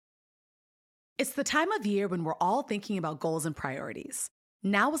It's the time of year when we're all thinking about goals and priorities.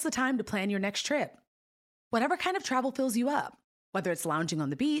 Now is the time to plan your next trip. Whatever kind of travel fills you up, whether it's lounging on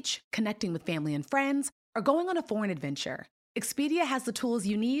the beach, connecting with family and friends, or going on a foreign adventure, Expedia has the tools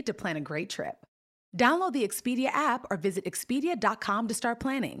you need to plan a great trip. Download the Expedia app or visit Expedia.com to start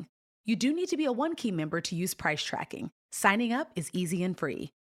planning. You do need to be a One-Key member to use price tracking. Signing up is easy and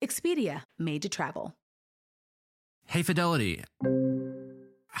free. Expedia, made to travel. Hey, Fidelity.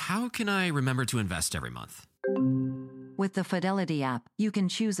 How can I remember to invest every month? With the Fidelity app, you can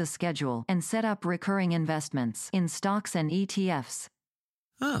choose a schedule and set up recurring investments in stocks and ETFs.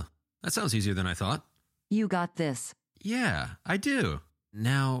 Oh, that sounds easier than I thought. You got this. Yeah, I do.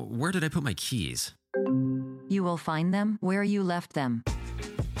 Now, where did I put my keys? You will find them where you left them.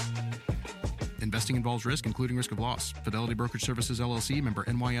 Investing involves risk, including risk of loss. Fidelity Brokerage Services, LLC, member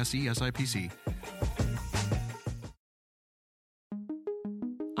NYSE, SIPC.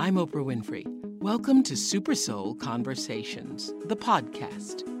 I'm Oprah Winfrey. Welcome to Super Soul Conversations, the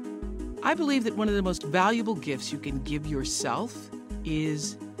podcast. I believe that one of the most valuable gifts you can give yourself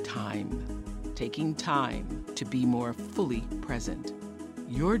is time. Taking time to be more fully present.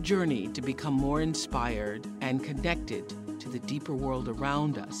 Your journey to become more inspired and connected to the deeper world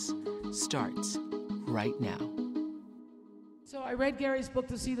around us starts right now. So I read Gary's book,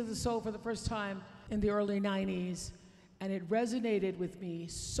 The Seat of the Soul, for the first time in the early 90s, and it resonated with me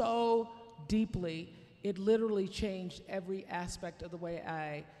so deeply. It literally changed every aspect of the way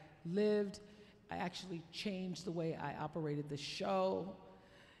I lived. I actually changed the way I operated the show.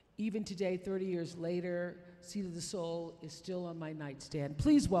 Even today, 30 years later, Seat of the Soul is still on my nightstand.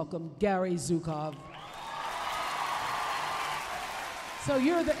 Please welcome Gary Zukav. So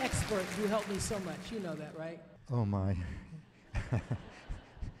you're the expert who helped me so much. You know that, right? Oh my.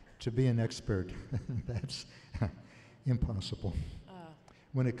 To be an expert, that's impossible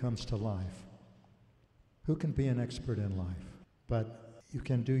when it comes to life. Who can be an expert in life? But you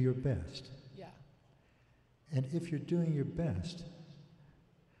can do your best. Yeah. And if you're doing your best,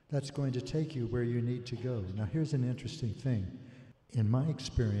 that's going to take you where you need to go. Now here's an interesting thing. In my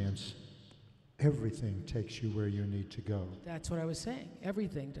experience, everything takes you where you need to go. That's what I was saying.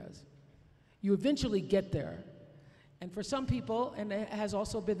 Everything does. You eventually get there. And for some people, and it has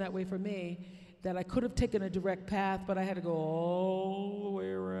also been that way for me, that I could have taken a direct path, but I had to go all the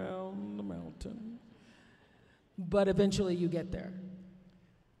way around the mountain. But eventually you get there.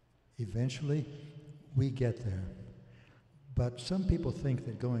 Eventually, we get there. But some people think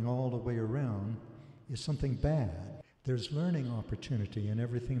that going all the way around is something bad. There's learning opportunity in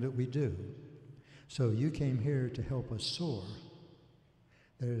everything that we do. So you came here to help us soar.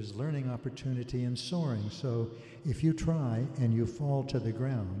 There's learning opportunity in soaring. So if you try and you fall to the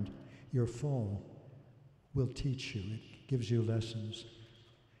ground, your fall will teach you. It gives you lessons.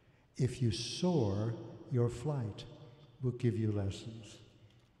 If you soar, your flight will give you lessons.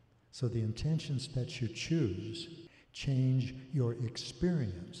 So the intentions that you choose change your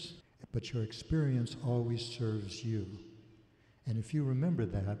experience, but your experience always serves you. And if you remember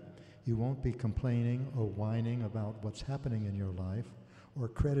that, you won't be complaining or whining about what's happening in your life or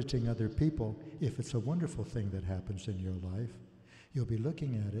crediting other people if it's a wonderful thing that happens in your life. You'll be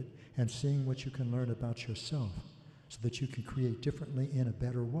looking at it and seeing what you can learn about yourself so that you can create differently in a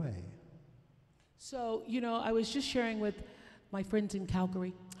better way. So, I was just sharing with my friends in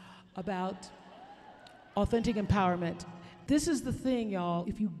Calgary about authentic empowerment. This is the thing, y'all.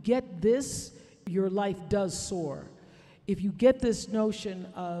 If you get this, your life does soar. If you get this notion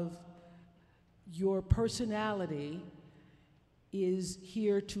of your personality is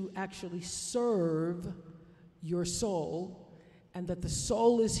here to actually serve your soul, and that the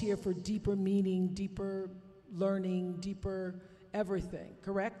soul is here for deeper meaning, deeper learning, deeper everything,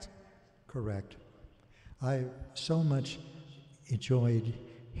 correct? Correct. I so much enjoyed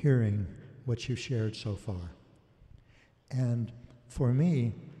hearing what you shared so far. And for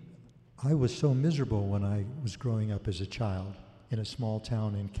me, I was so miserable when I was growing up as a child in a small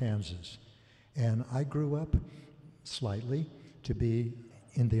town in Kansas. And I grew up slightly to be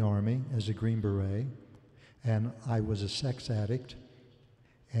in the Army as a Green Beret, and I was a sex addict,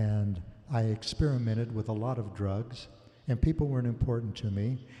 and I experimented with a lot of drugs, and people weren't important to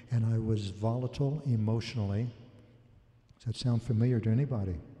me, and I was volatile emotionally. Does that sound familiar to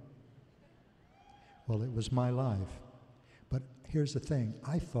anybody? Well, it was my life. But here's the thing,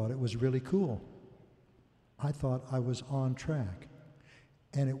 I thought it was really cool. I thought I was on track.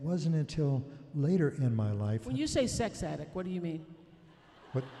 And it wasn't until later in my life... When you say sex addict, what do you mean?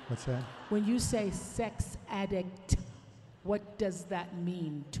 What's that? When you say sex addict, what does that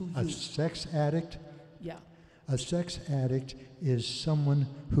mean to you? A sex addict? Yeah. A sex addict is someone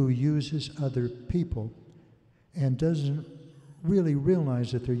who uses other people and doesn't really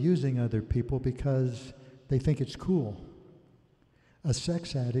realize that they're using other people because they think it's cool. A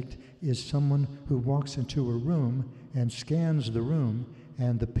sex addict is someone who walks into a room and scans the room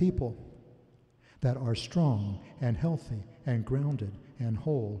and the people that are strong and healthy and grounded and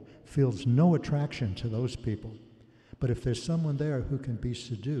whole, feels no attraction to those people. But if there's someone there who can be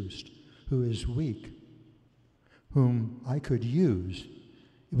seduced, who is weak, whom I could use,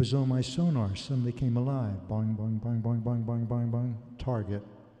 it was though my sonar suddenly came alive. Boing, boing, boing, boing, boing, boing, boing, boing, target.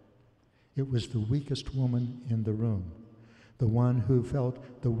 It was the weakest woman in the room, the one who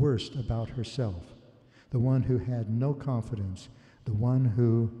felt the worst about herself, the one who had no confidence, the one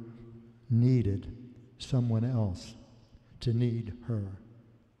who needed someone else to need her.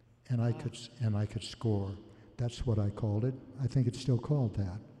 And I could score. That's what I called it. I think it's still called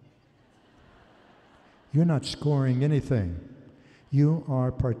that. You're not scoring anything. You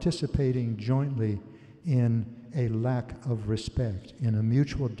are participating jointly in a lack of respect, in a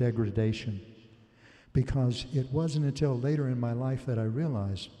mutual degradation. Because it wasn't until later in my life that I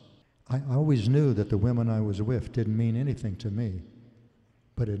realized I always knew that the women I was with didn't mean anything to me.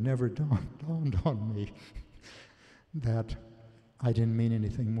 But it never dawned on me that I didn't mean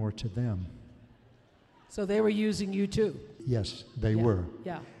anything more to them. So they were using you too? Yes, they were.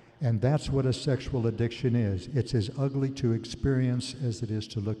 Yeah. And that's what a sexual addiction is. It's as ugly to experience as it is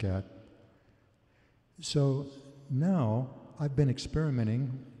to look at. So now I've been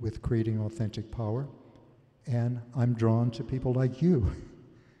experimenting with creating authentic power, and I'm drawn to people like you.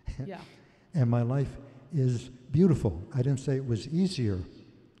 Yeah. And my life is beautiful. I didn't say it was easier,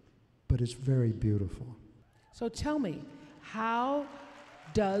 but it's very beautiful. So tell me, how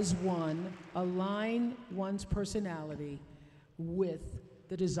does one align one's personality with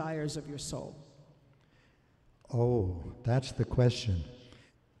the desires of your soul? Oh, that's the question.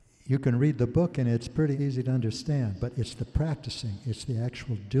 You can read the book and it's pretty easy to understand, but it's the practicing, it's the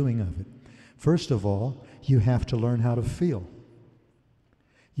actual doing of it. First of all, you have to learn how to feel.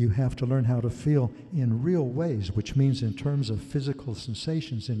 You have to learn how to feel in real ways, which means in terms of physical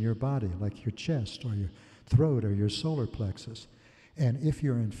sensations in your body, like your chest or your throat or your solar plexus. And if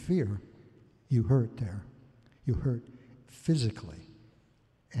you're in fear, you hurt there. You hurt physically.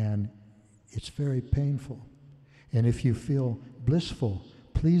 And it's very painful. And if you feel blissful,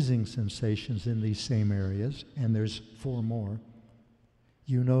 pleasing sensations in these same areas, and there's 4 more,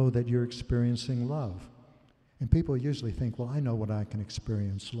 you know that you're experiencing love. And people usually think, well, I know when I can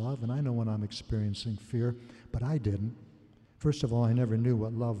experience love, and I know when I'm experiencing fear, but I didn't. First of all, I never knew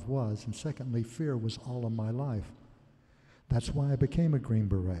what love was, and secondly, fear was all of my life. That's why I became a Green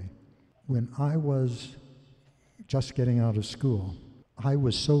Beret. When I was just getting out of school, I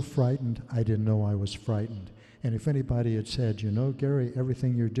was so frightened, I didn't know I was frightened. And if anybody had said, you know, Gary,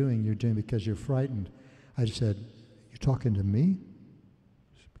 everything you're doing because you're frightened, I said, you're talking to me?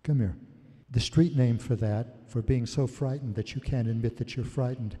 Come here. The street name for that, for being so frightened that you can't admit that you're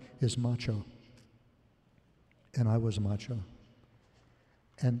frightened, is macho. And I was macho.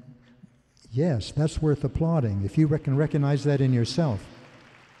 And yes, that's worth applauding. If you can recognize that in yourself,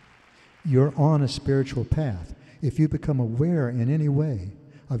 you're on a spiritual path. If you become aware in any way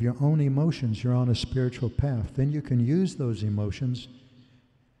of your own emotions, you're on a spiritual path. Then you can use those emotions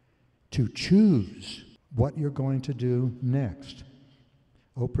to choose what you're going to do next.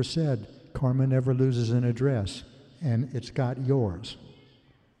 Oprah said, karma never loses an address, and it's got yours.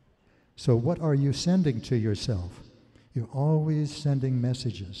 So what are you sending to yourself? You're always sending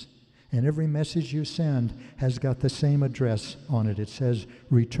messages. And every message you send has got the same address on it. It says,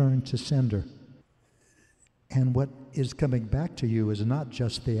 return to sender. And what is coming back to you is not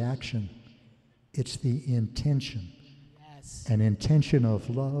just the action, it's the intention. Yes. An intention of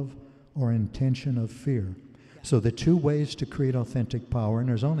love or intention of fear. Yes. So the 2 ways to create authentic power, and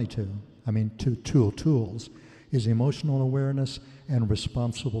there's only 2, two tools, is emotional awareness and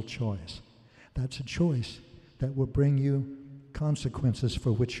responsible choice. That's a choice that will bring you consequences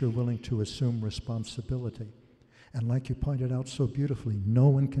for which you're willing to assume responsibility. And like you pointed out so beautifully, no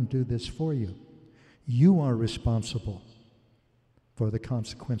one can do this for you. You are responsible for the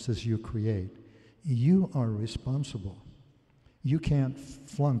consequences you create. You are responsible. You can't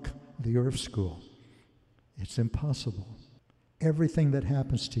flunk the Earth School. It's impossible. Everything that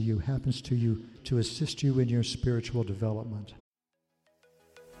happens to you to assist you in your spiritual development.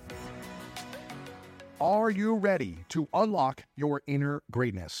 Are you ready to unlock your inner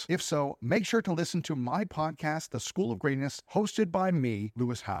greatness? If so, make sure to listen to my podcast, The School of Greatness, hosted by me,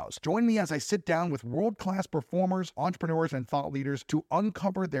 Lewis Howes. Join me as I sit down with world-class performers, entrepreneurs, and thought leaders to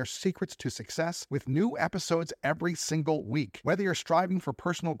uncover their secrets to success with new episodes every single week. Whether you're striving for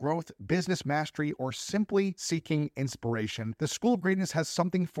personal growth, business mastery, or simply seeking inspiration, The School of Greatness has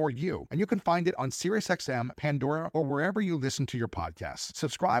something for you, and you can find it on SiriusXM, Pandora, or wherever you listen to your podcasts.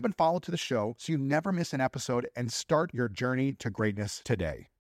 Subscribe and follow to the show so you never miss an episode and start your journey to greatness today.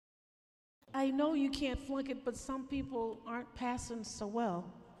 I know you can't flunk it, but some people aren't passing so well.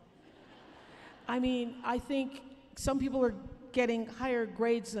 I mean, I think some people are getting higher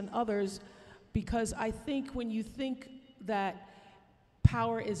grades than others because I think when you think that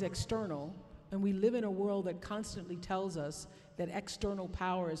power is external, and we live in a world that constantly tells us that external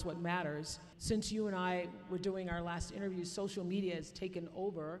power is what matters. Since you and I were doing our last interview, social media has taken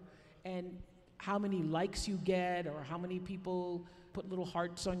over, and how many likes you get or how many people put little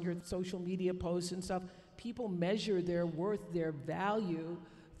hearts on your social media posts and stuff, people measure their worth, their value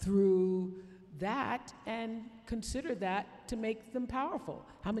through that and consider that to make them powerful.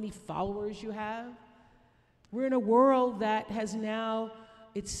 How many followers you have. We're in a world that has now,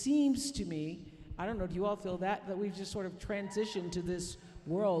 it seems to me, I don't know, do you all feel that we've just sort of transitioned to this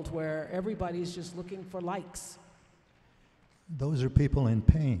world where everybody's just looking for likes? Those are people in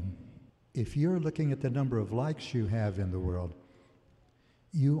pain. If you're looking at the number of likes you have in the world,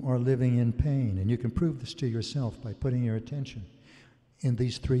 you are living in pain, and you can prove this to yourself by putting your attention in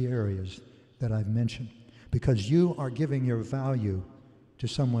these three areas that I've mentioned, because you are giving your value to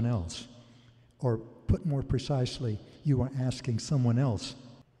someone else, or put more precisely, you are asking someone else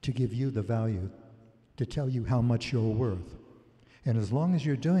to give you the value, to tell you how much you're worth. And as long as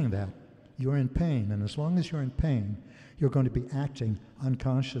you're doing that, you're in pain, and as long as you're in pain, you're going to be acting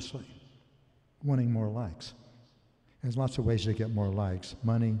unconsciously, wanting more likes. There's lots of ways to get more likes,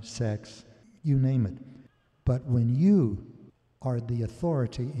 money, sex, you name it. But when you are the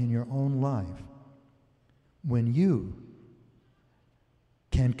authority in your own life, when you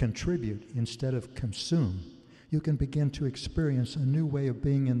can contribute instead of consume, you can begin to experience a new way of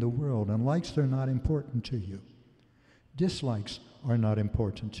being in the world. And likes are not important to you. Dislikes are not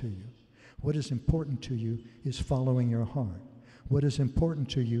important to you. What is important to you is following your heart. What is important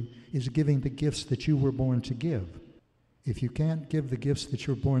to you is giving the gifts that you were born to give. If you can't give the gifts that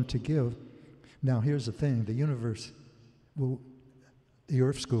you're born to give, now here's the thing, the universe, the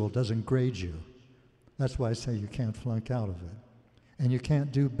Earth School doesn't grade you. That's why I say you can't flunk out of it. And you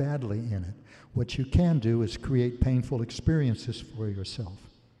can't do badly in it. What you can do is create painful experiences for yourself.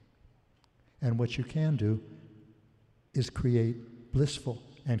 And what you can do is create blissful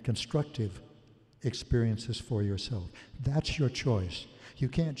and constructive experiences for yourself. That's your choice. You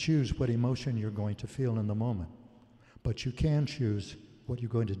can't choose what emotion you're going to feel in the moment, but you can choose what you're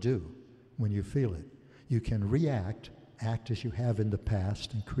going to do when you feel it. You can react, act as you have in the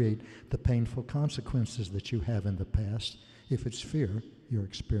past, and create the painful consequences that you have in the past, if it's fear you're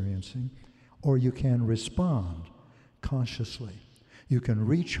experiencing, or you can respond consciously. You can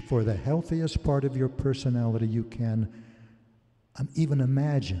reach for the healthiest part of your personality you can even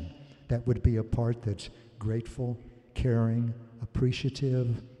imagine. That would be a part that's grateful, caring,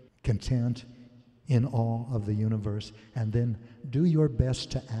 appreciative, content, in awe of the universe, and then do your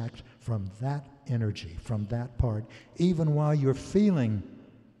best to act from that energy, from that part, even while you're feeling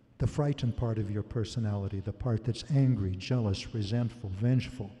the frightened part of your personality, the part that's angry, jealous, resentful,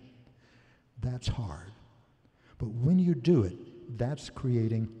 vengeful. That's hard. But when you do it, that's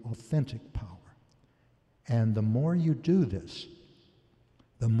creating authentic power. And the more you do this,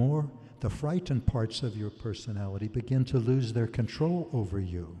 the more the frightened parts of your personality begin to lose their control over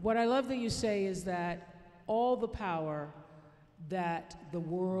you. What I love that you say is that all the power that the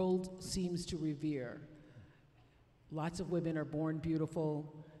world seems to revere, lots of women are born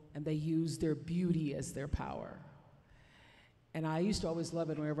beautiful, and they use their beauty as their power. And I used to always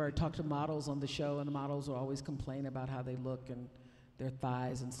love it whenever I talked to models on the show, and the models would always complain about how they look and their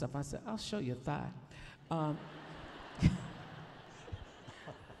thighs and stuff. I said, I'll show you a thigh.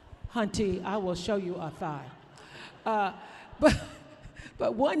 Hunty, I will show you a thigh. But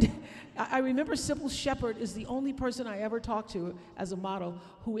I remember Sybil Shepherd is the only person I ever talked to as a model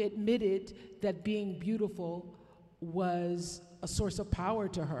who admitted that being beautiful was a source of power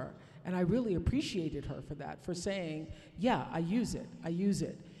to her. And I really appreciated her for that, for saying, yeah, I use it.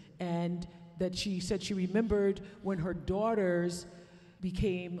 And that she said she remembered when her daughters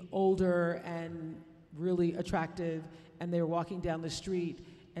became older and really attractive, and they were walking down the street,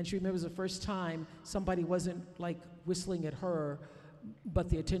 and she remembers the first time somebody wasn't like whistling at her, but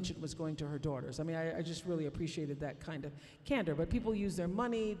the attention was going to her daughters. I mean, I just really appreciated that kind of candor. But people use their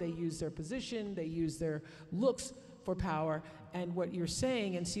money, they use their position, they use their looks for power. And what you're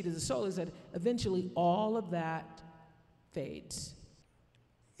saying in Seat of the Soul is that eventually all of that fades.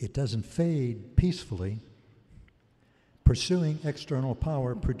 It doesn't fade peacefully. Pursuing external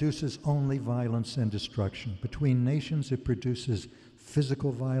power produces only violence and destruction. Between nations, it produces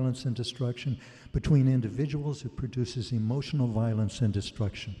physical violence and destruction. Between individuals, it produces emotional violence and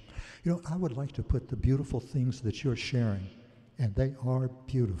destruction. You know, I would like to put the beautiful things that you're sharing, and they are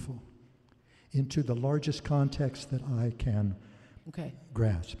beautiful, into the largest context that I can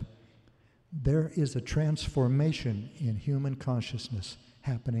grasp. There is a transformation in human consciousness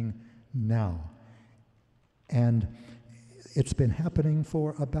happening now. And it's been happening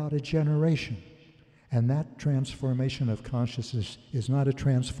for about a generation. And that transformation of consciousness is not a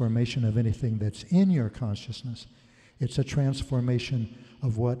transformation of anything that's in your consciousness. It's a transformation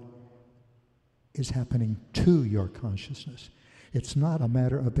of what is happening to your consciousness. It's not a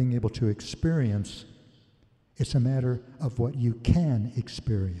matter of being able to experience. It's a matter of what you can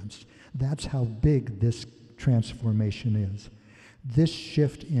experience. That's how big this transformation is. This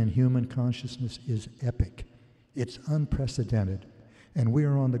shift in human consciousness is epic. It's unprecedented. And we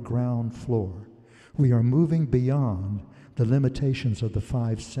are on the ground floor. We are moving beyond the limitations of the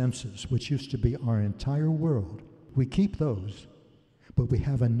five senses, which used to be our entire world. We keep those, but we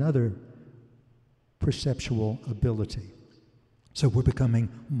have another perceptual ability. So we're becoming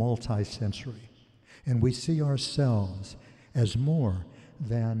multisensory. And we see ourselves as more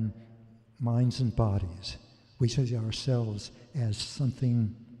than minds and bodies. We see ourselves as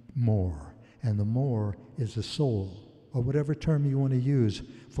something more. And the more is the soul, or whatever term you want to use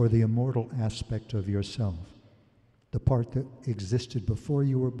for the immortal aspect of yourself. The part that existed before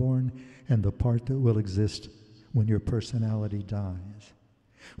you were born and the part that will exist when your personality dies.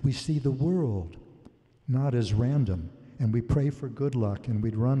 We see the world not as random, and we pray for good luck and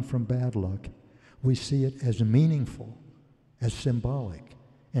we'd run from bad luck. We see it as meaningful, as symbolic,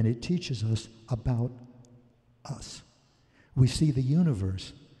 and it teaches us about us. We see the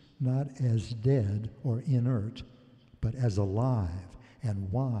universe not as dead or inert, but as alive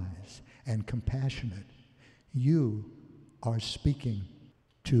and wise and compassionate. You are speaking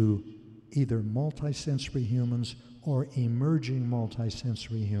to either multisensory humans or emerging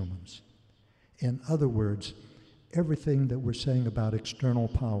multisensory humans. In other words, everything that we're saying about external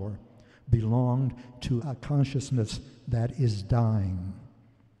power belonged to a consciousness that is dying.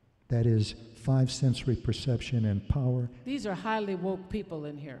 That is five sensory perception and power. These are highly woke people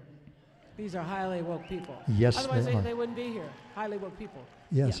in here. These are highly woke people. Yes, otherwise they are. They wouldn't be here. Highly woke people.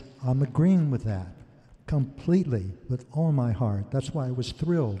 Yes, Yeah. I'm agreeing with that completely, with all my heart. That's why I was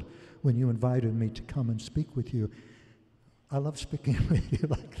thrilled when you invited me to come and speak with you. I love speaking with you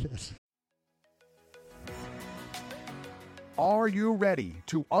like this. Are you ready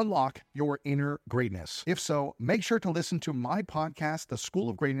to unlock your inner greatness? If so, make sure to listen to my podcast, The School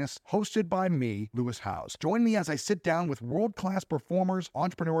of Greatness, hosted by me, Lewis Howes. Join me as I sit down with world-class performers,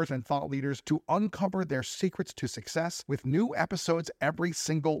 entrepreneurs, and thought leaders to uncover their secrets to success with new episodes every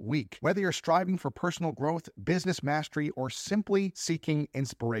single week. Whether you're striving for personal growth, business mastery, or simply seeking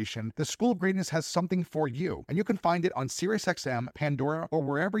inspiration, The School of Greatness has something for you, and you can find it on SiriusXM, Pandora, or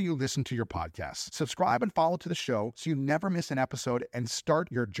wherever you listen to your podcasts. Subscribe and follow to the show so you never miss an episode and start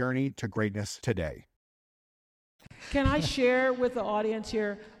your journey to greatness today. Can I share with the audience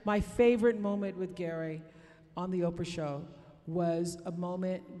here my favorite moment with Gary on the Oprah show was a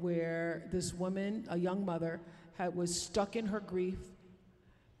moment where this woman, a young mother, was stuck in her grief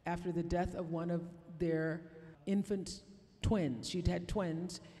after the death of one of their infant twins. She'd had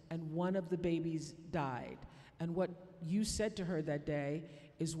twins, and one of the babies died. And what you said to her that day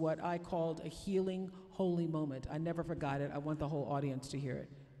is what I called a healing, holy moment. I never forgot it. I want the whole audience to hear it.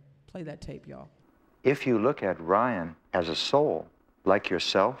 Play that tape, y'all. If you look at Ryan as a soul, like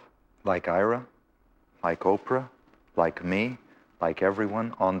yourself, like Ira, like Oprah, like me, like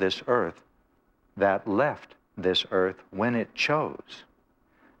everyone on this earth that left this earth when it chose,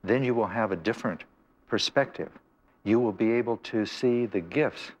 then you will have a different perspective. You will be able to see the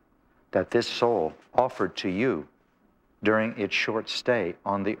gifts that this soul offered to you during its short stay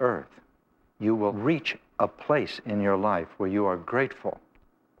on the earth. You will reach a place in your life where you are grateful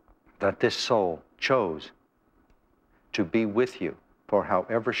that this soul chose to be with you for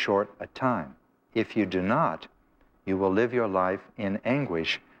however short a time. If you do not, you will live your life in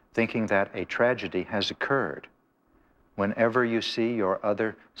anguish, thinking that a tragedy has occurred. Whenever you see your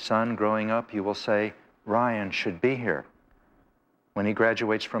other son growing up, you will say, Ryan should be here. When he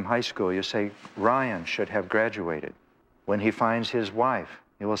graduates from high school, you say, Ryan should have graduated. When he finds his wife,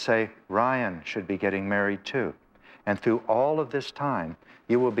 he will say, Ryan should be getting married too. And through all of this time,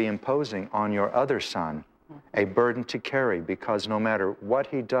 you will be imposing on your other son a burden to carry, because no matter what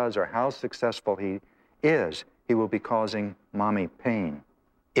he does or how successful he is, he will be causing mommy pain.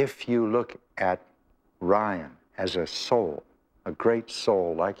 If you look at Ryan as a soul, a great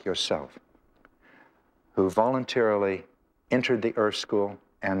soul like yourself, who voluntarily entered the Earth School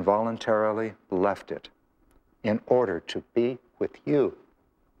and voluntarily left it in order to be with you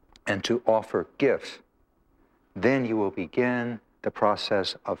and to offer gifts, then you will begin the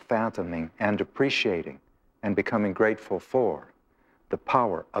process of fathoming and appreciating and becoming grateful for the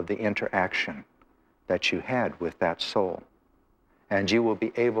power of the interaction that you had with that soul. And you will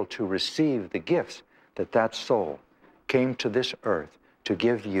be able to receive the gifts that that soul came to this earth to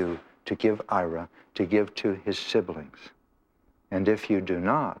give you, to give Ira, to give to his siblings. And if you do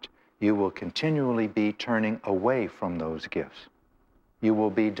not, you will continually be turning away from those gifts. You will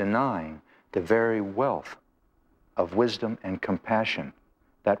be denying the very wealth of wisdom and compassion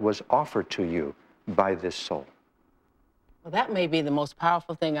that was offered to you by this soul. Well, that may be the most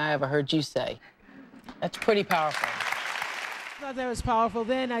powerful thing I ever heard you say. That's pretty powerful. I thought that was powerful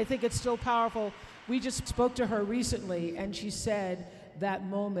then. I think it's still powerful. We just spoke to her recently, and she said that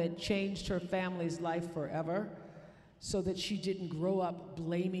moment changed her family's life forever, so that she didn't grow up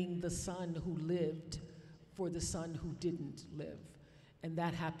blaming the son who lived for the son who didn't live. And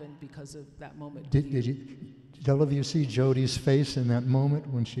that happened because of that moment. Did all of you see Jodi's face in that moment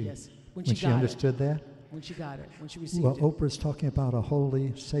when she, Yes, when she understood that? When she got it, when she received Well, it. Oprah's talking about a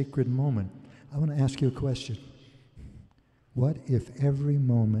holy, sacred moment. I want to ask you a question. What if every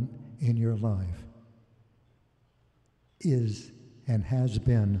moment in your life is and has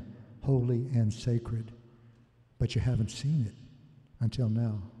been holy and sacred, but you haven't seen it until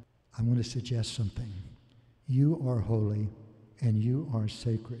now? I want to suggest something. You are holy and you are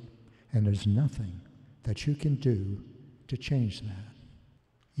sacred, and there's nothing that you can do to change that.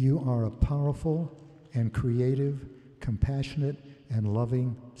 You are a powerful and creative, compassionate and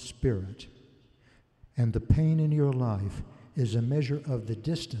loving spirit. And the pain in your life is a measure of the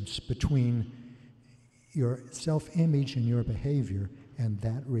distance between your self-image and your behavior and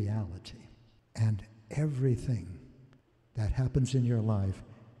that reality. And everything that happens in your life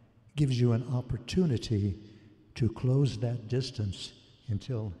gives you an opportunity to close that distance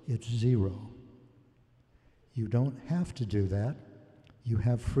until it's zero. You don't have to do that. You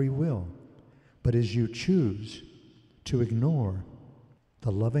have free will. But as you choose to ignore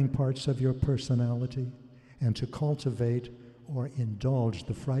the loving parts of your personality and to cultivate or indulge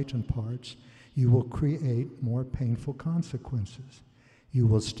the frightened parts, you will create more painful consequences. You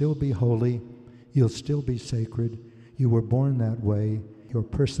will still be holy. You'll still be sacred. You were born that way. Your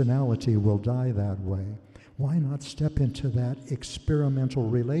personality will die that way. Why not step into that experimental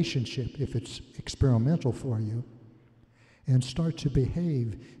relationship, if it's experimental for you, and start to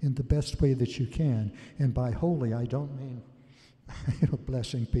behave in the best way that you can? And by holy, I don't mean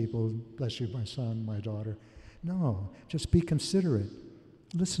blessing people, bless you, my son, my daughter. No, just be considerate.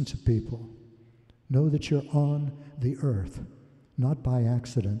 Listen to people. Know that you're on the earth, not by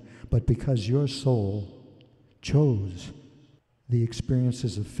accident, but because your soul chose the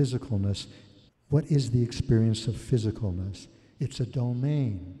experiences of physicalness. What is the experience of physicalness? It's a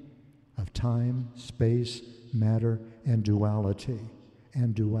domain of time, space, matter, and duality,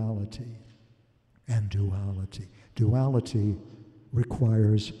 and duality, and duality. Duality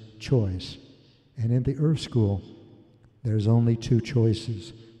requires choice. And in the Earth School, there's only two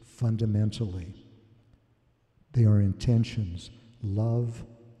choices, fundamentally. They are intentions, love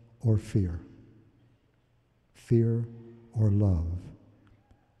or fear. Fear or love.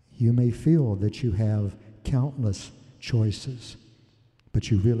 You may feel that you have countless choices, but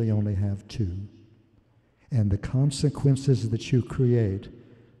you really only have two. And the consequences that you create,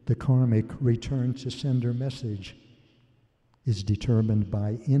 the karmic return to sender message, is determined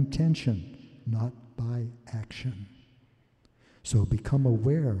by intention, not by action. So become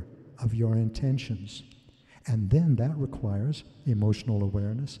aware of your intentions. And then that requires emotional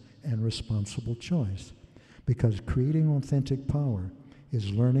awareness and responsible choice. Because creating authentic power is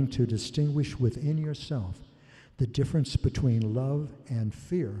learning to distinguish within yourself the difference between love and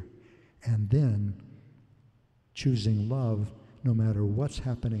fear, and then choosing love no matter what's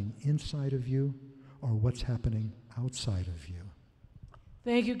happening inside of you or what's happening outside of you.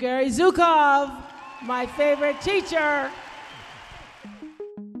 Thank you, Gary Zukov, my favorite teacher.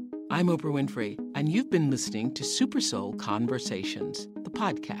 I'm Oprah Winfrey, and you've been listening to Super Soul Conversations, the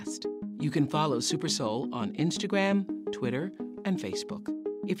podcast. You can follow Super Soul on Instagram, Twitter, and Facebook.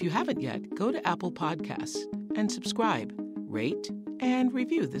 If you haven't yet, go to Apple Podcasts and subscribe, rate, and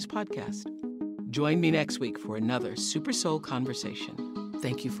review this podcast. Join me next week for another Super Soul Conversation.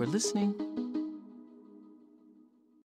 Thank you for listening.